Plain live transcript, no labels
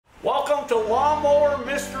Welcome to Mower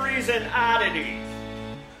Mysteries and Oddities.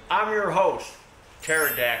 I'm your host,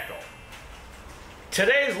 Taryl.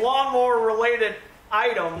 Today's lawnmower related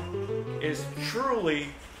item is truly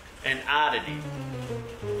an oddity.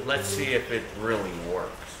 Let's see if it really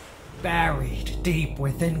works. Buried deep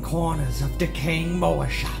within corners of decaying mower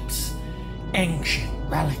shops, ancient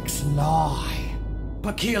relics lie.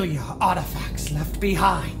 Peculiar artifacts left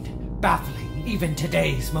behind, baffling even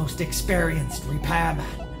today's most experienced repairman.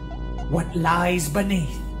 What lies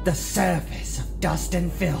beneath the surface of dust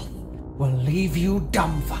and filth will leave you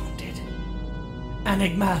dumbfounded.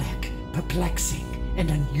 Enigmatic, perplexing,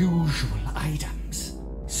 and unusual items.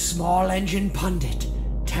 Small engine pundit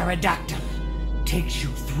Pterodactyl takes you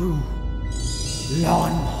through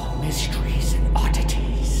Lawnmower Mysteries and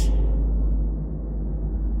Oddities.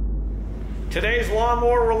 Today's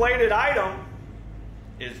lawnmower related item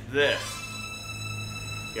is this.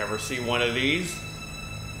 You ever see one of these?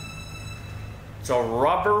 It's a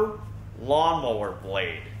rubber lawnmower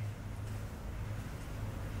blade.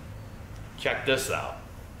 Check this out.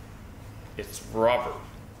 It's rubber.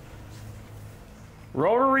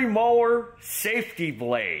 Rotary mower safety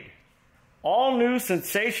blade. All new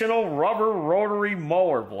sensational rubber rotary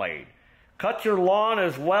mower blade. Cut your lawn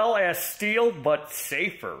as well as steel, but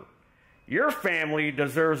safer. Your family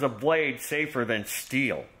deserves a blade safer than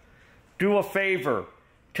steel. Do a favor.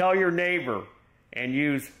 Tell your neighbor and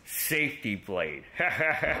use safety blade.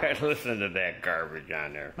 Listen to that garbage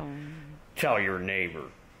on there. Tell your neighbor.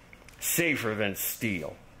 Safer than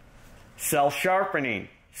steel. Self-sharpening,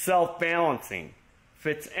 self-balancing.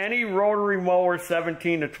 Fits any rotary mower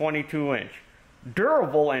 17 to 22 inch.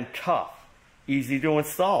 Durable and tough. Easy to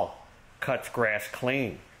install. Cuts grass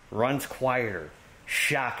clean. Runs quieter.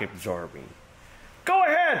 Shock absorbing. Go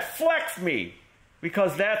ahead, flex me.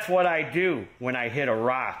 Because that's what I do when I hit a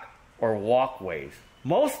rock or walkways.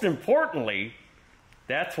 Most importantly,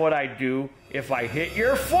 that's what I do if I hit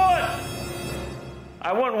your foot.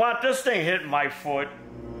 I wouldn't want this thing hitting my foot.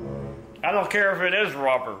 I don't care if it is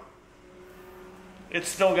rubber. It's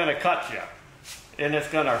still gonna cut you, and it's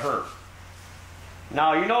gonna hurt.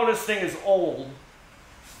 Now, you know this thing is old,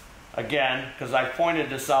 again, because I pointed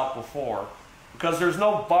this out before, because there's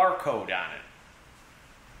no barcode on it.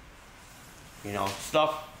 You know,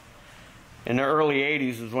 stuff in the early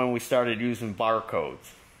 80s is when we started using barcodes.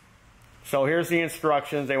 So here's the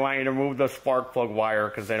instructions. They want you to remove the spark plug wire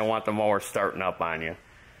because they don't want the mower starting up on you.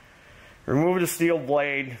 Remove the steel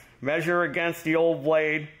blade. Measure against the old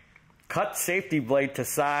blade. Cut safety blade to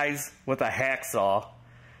size with a hacksaw.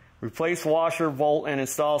 Replace washer, bolt, and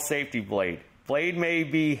install safety blade. Blade may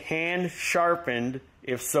be hand sharpened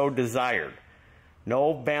if so desired.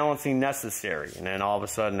 No balancing necessary. And then all of a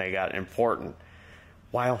sudden they got important.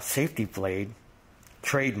 While safety blade,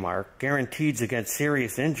 trademark, guarantees against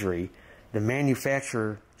serious injury, the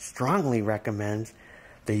manufacturer strongly recommends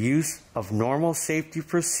the use of normal safety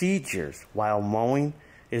procedures while mowing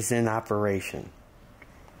is in operation.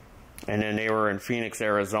 And then they were in Phoenix,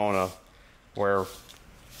 Arizona, where,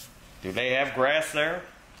 do they have grass there?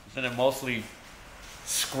 Isn't it mostly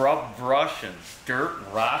scrub brush and dirt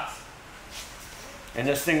and rocks? And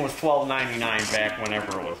this thing was $12.99 back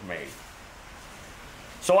whenever it was made.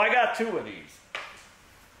 So I got two of these.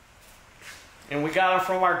 And we got them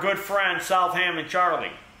from our good friend, South Hammond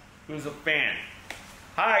Charlie, who's a fan.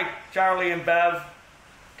 Hi, Charlie and Bev.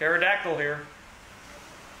 Pterodactyl here.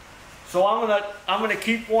 So I'm gonna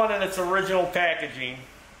keep one in its original packaging.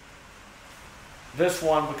 This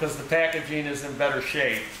one, because the packaging is in better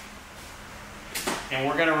shape. And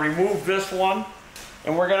we're gonna remove this one,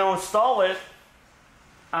 and we're gonna install it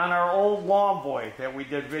on our old Lawn Boy that we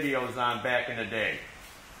did videos on back in the day.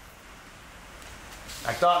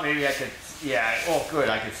 I thought maybe I could, yeah, oh good,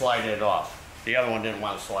 I could slide it off. The other one didn't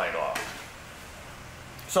want to slide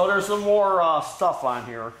off. So there's some more stuff on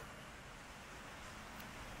here.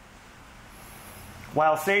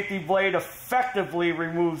 While safety blade effectively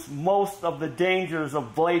removes most of the dangers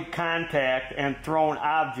of blade contact and thrown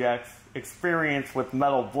objects experienced with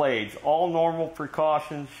metal blades, all normal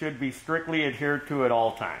precautions should be strictly adhered to at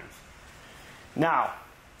all times. Now,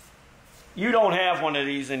 you don't have one of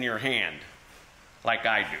these in your hand like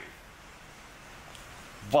I do.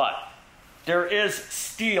 But there is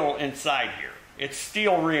steel inside here. It's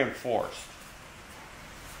steel reinforced.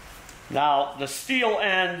 Now, the steel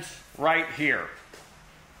ends right here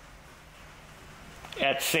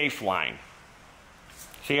at safe line.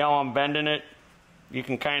 See how I'm bending it? You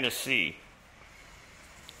can kind of see.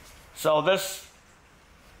 So this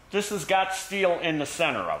has got steel in the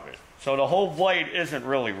center of it. So the whole blade isn't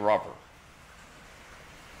really rubber.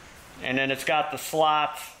 And then it's got the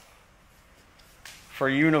slots for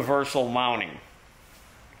universal mounting.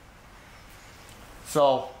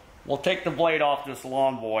 So we'll take the blade off this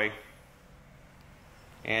lawn boy,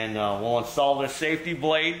 and we'll install this safety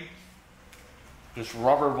blade, this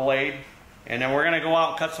rubber blade, and then we're going to go out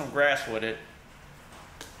and cut some grass with it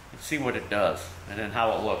and see what it does, and then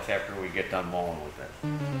how it looks after we get done mowing with it.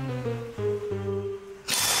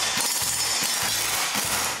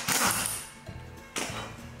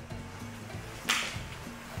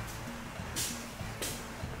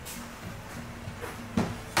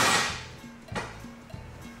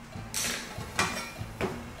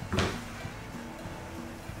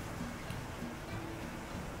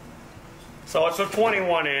 So it's a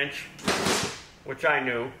 21 inch, which I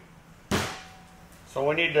knew. So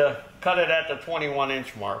we need to cut it at the 21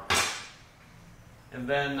 inch mark. And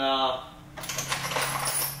then I'll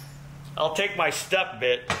take my step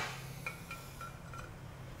bit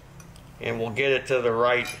and we'll get it to the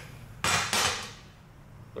right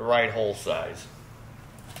hole size.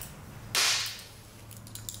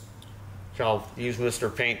 So I'll use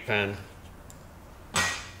Mr. Paint Pen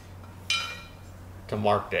to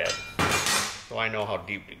mark that, so I know how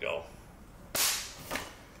deep to go.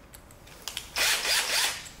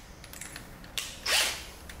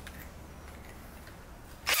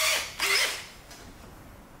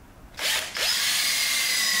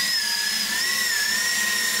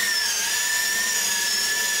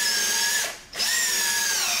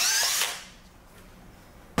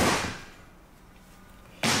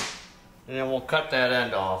 And then we'll cut that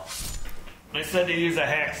end off. I said to use a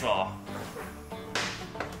hacksaw.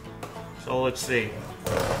 So let's see.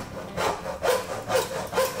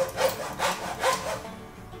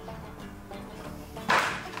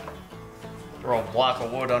 Throw a block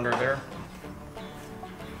of wood under there.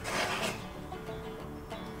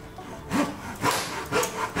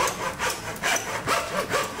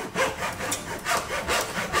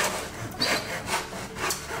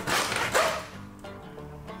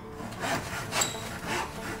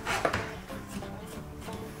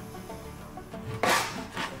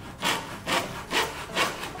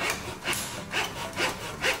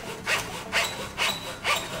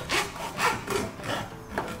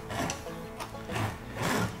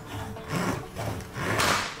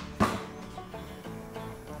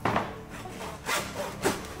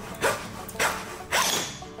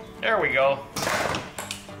 There we go.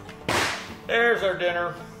 There's our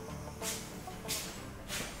dinner.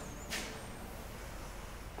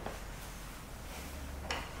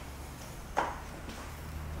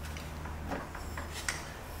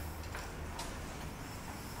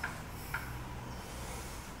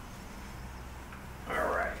 All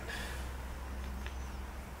right.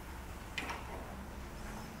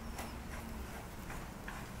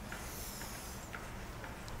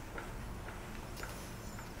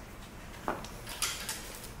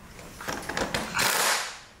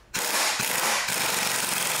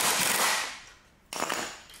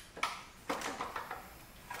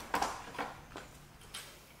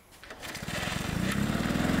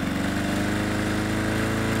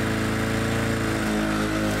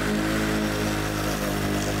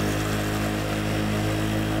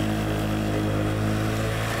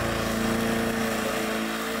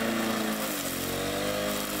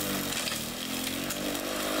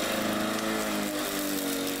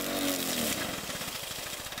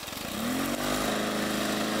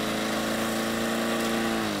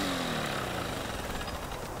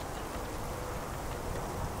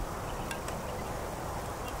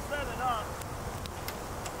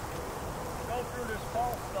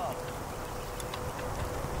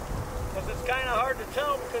 Because it's kind of hard to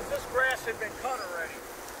tell because this grass had been cut already.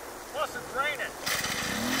 Plus it's raining.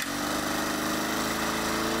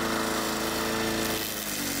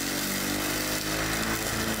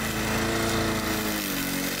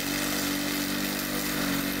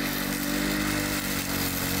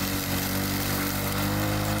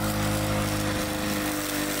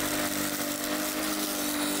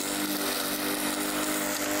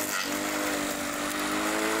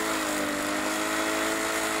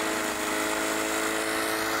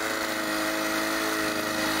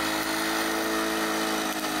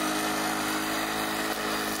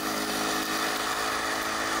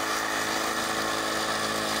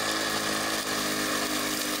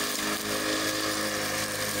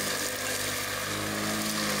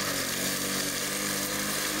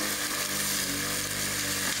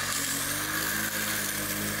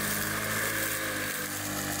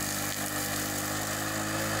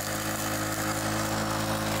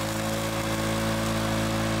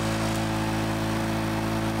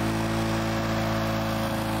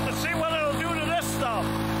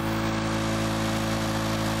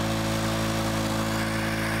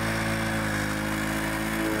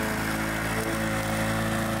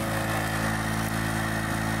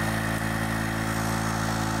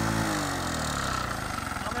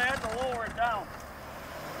 lower it down.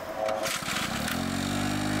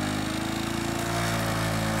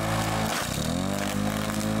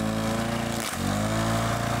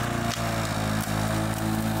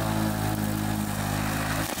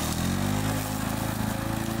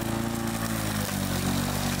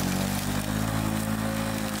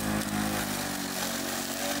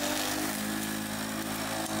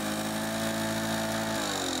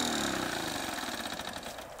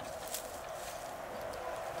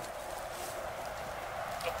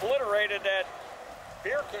 Obliterated that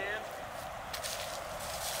beer can.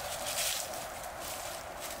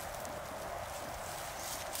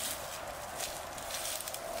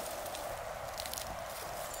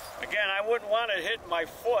 Again, I wouldn't want it hitting my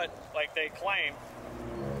foot like they claim.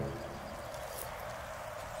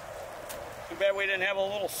 Too bad we didn't have a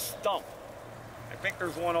little stump. I think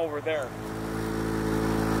there's one over there.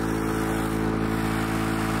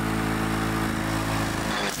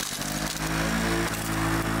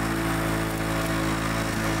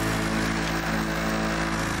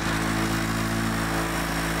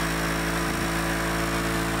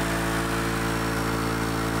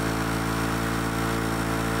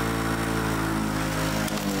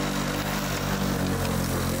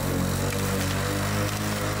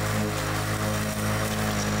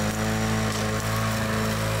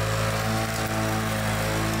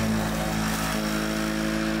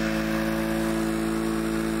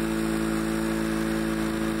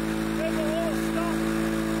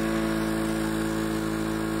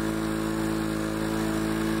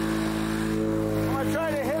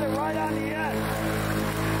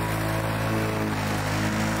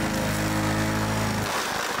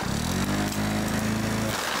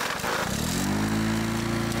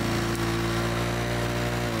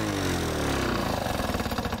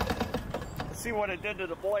 See what it did to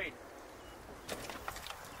the blade.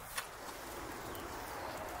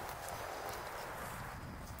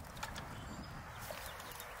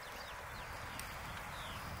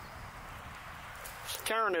 Just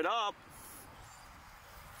tearing it up.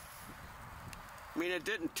 I mean, it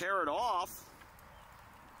didn't tear it off.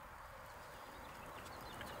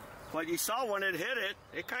 But you saw when it hit it,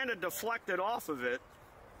 it kind of deflected off of it.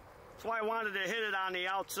 That's why I wanted to hit it on the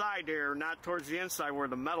outside there, not towards the inside where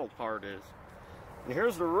the metal part is. And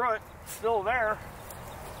here's the root, still there.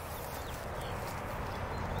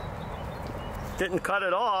 Didn't cut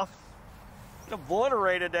it off. It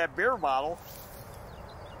obliterated that beer bottle.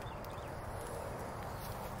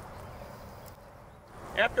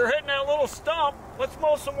 After hitting that little stump, let's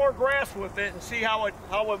mow some more grass with it and see how it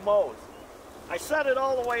mows. I set it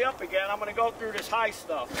all the way up again. I'm going to go through this high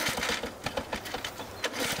stuff.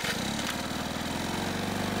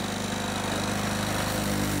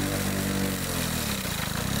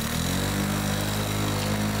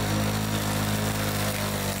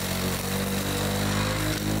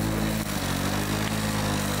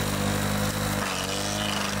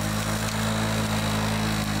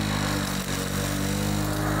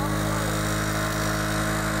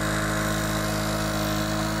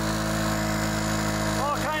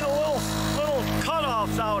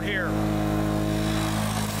 Out here.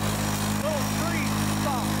 Little tree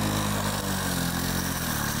stump.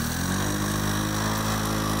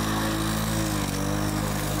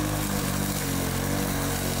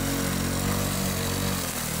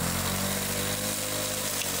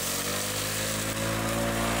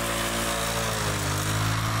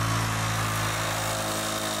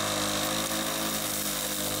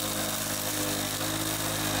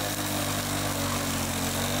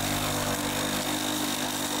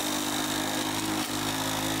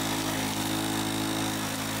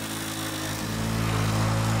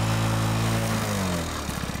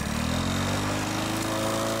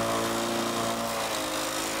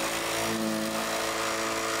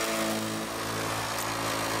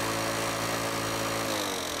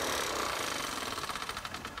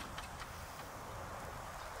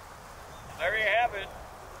 There you have it,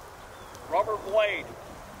 rubber blade.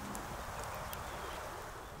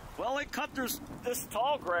 Well, it cut this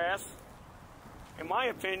tall grass, in my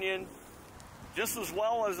opinion, just as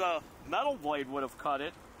well as a metal blade would have cut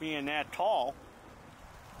it, being that tall.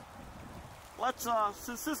 Let's,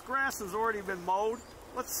 since this grass has already been mowed,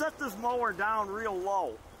 let's set this mower down real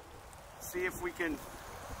low. See if we can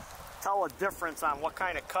tell a difference on what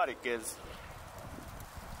kind of cut it gives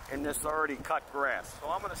in this already cut grass. So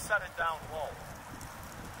I'm going to set it down low.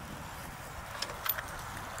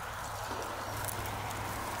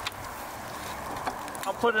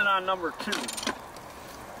 I'll put it on number 2.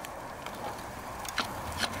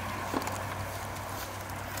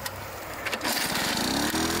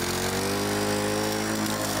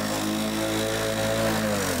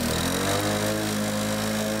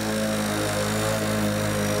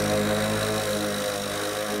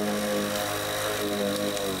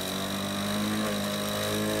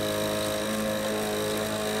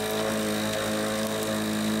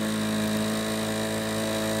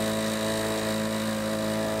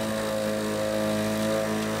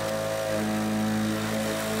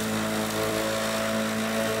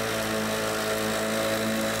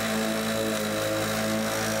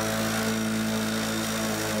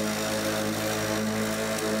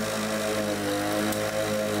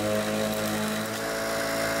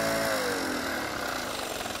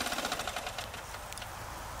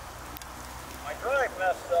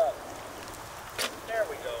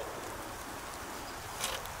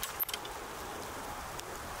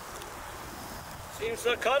 It's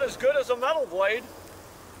a cut as good as a metal blade.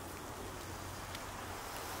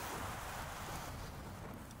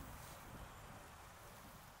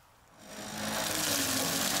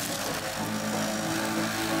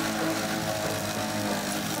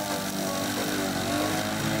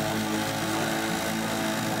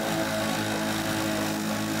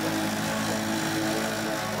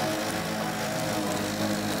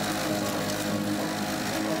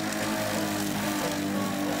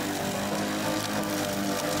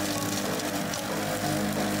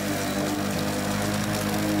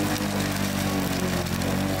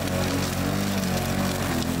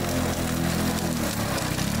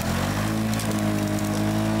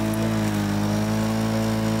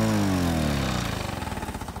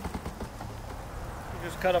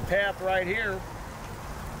 Cut a path right here.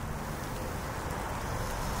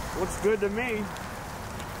 Looks good to me.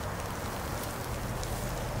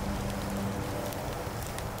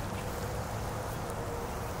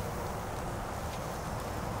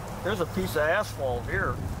 There's a piece of asphalt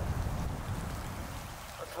here.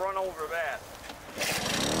 Let's run over that.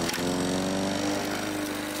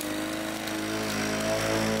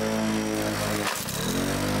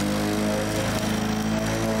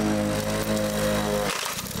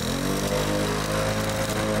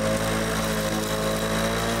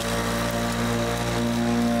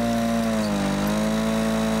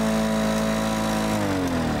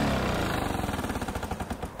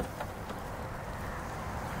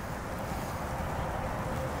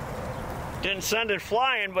 Didn't send it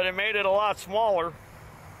flying, but it made it a lot smaller.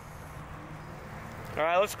 All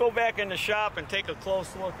right, let's go back in the shop and take a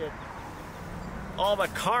close look at all the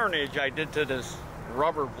carnage I did to this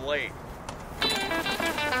rubber blade.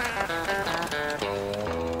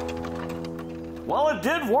 Well, it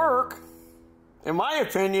did work, in my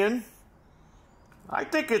opinion. I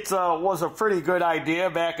think it was a pretty good idea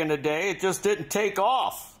back in the day. It just didn't take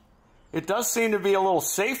off. It does seem to be a little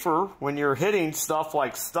safer when you're hitting stuff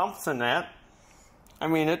like stumps and that. I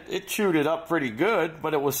mean, it chewed it up pretty good,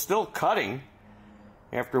 but it was still cutting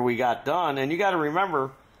after we got done. And you got to remember,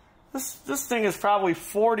 this thing is probably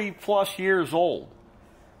 40 plus years old.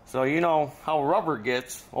 So you know how rubber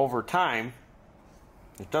gets over time.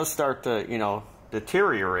 It does start to, you know,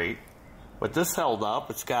 deteriorate. But this held up.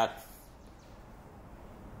 It's got,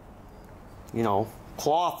 you know,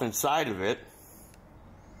 cloth inside of it.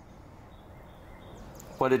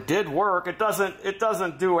 But it did work. It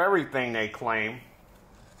doesn't do everything they claim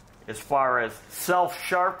as far as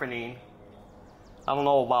self-sharpening. I don't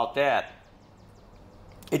know about that.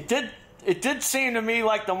 It did seem to me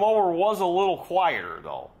like the mower was a little quieter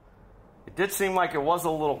though. It did seem like it was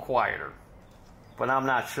a little quieter. But I'm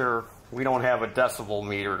not sure. We don't have a decibel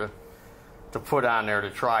meter to put on there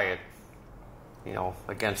to try it, you know,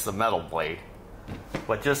 against the metal blade.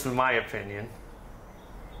 But just in my opinion.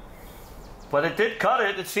 But it did cut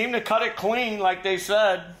it. It seemed to cut it clean, like they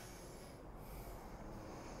said.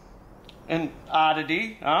 An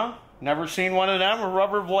oddity, huh? Never seen one of them, a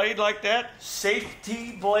rubber blade like that.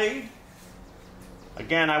 Safety blade.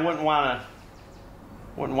 Again, I wouldn't want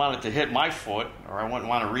it to hit my foot, or I wouldn't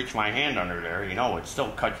want to reach my hand under there. You know, it'd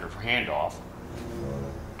still cut your hand off.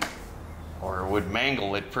 Or it would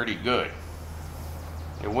mangle it pretty good.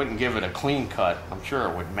 It wouldn't give it a clean cut. I'm sure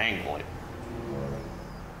it would mangle it.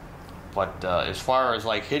 But as far as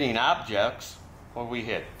like hitting objects, what we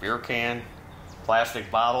hit? Beer can,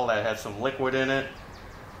 plastic bottle that had some liquid in it,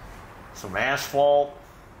 some asphalt,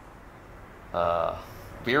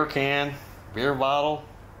 beer can, beer bottle,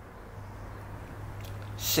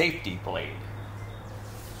 safety blade.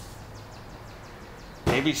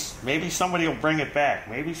 Maybe somebody will bring it back.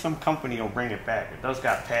 Maybe some company will bring it back. It does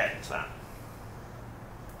got patents on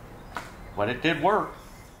it. But it did work.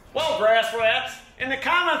 Well, grass rats, in the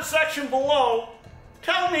comments section below,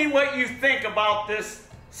 tell me what you think about this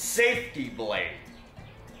safety blade.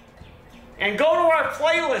 And go to our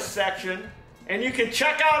playlist section and you can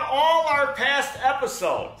check out all our past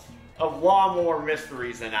episodes of Mower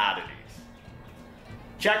Mysteries and Oddities.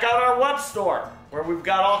 Check out our web store where we've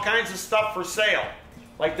got all kinds of stuff for sale.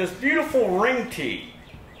 Like this beautiful ring tee.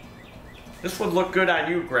 This would look good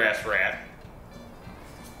on you, grass rat.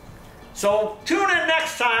 So tune in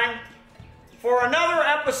next time for another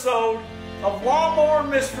episode of Mower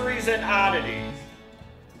Mysteries and Oddities.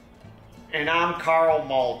 And I'm Carl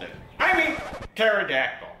Malden. I mean,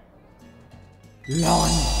 pterodactyl. Lawn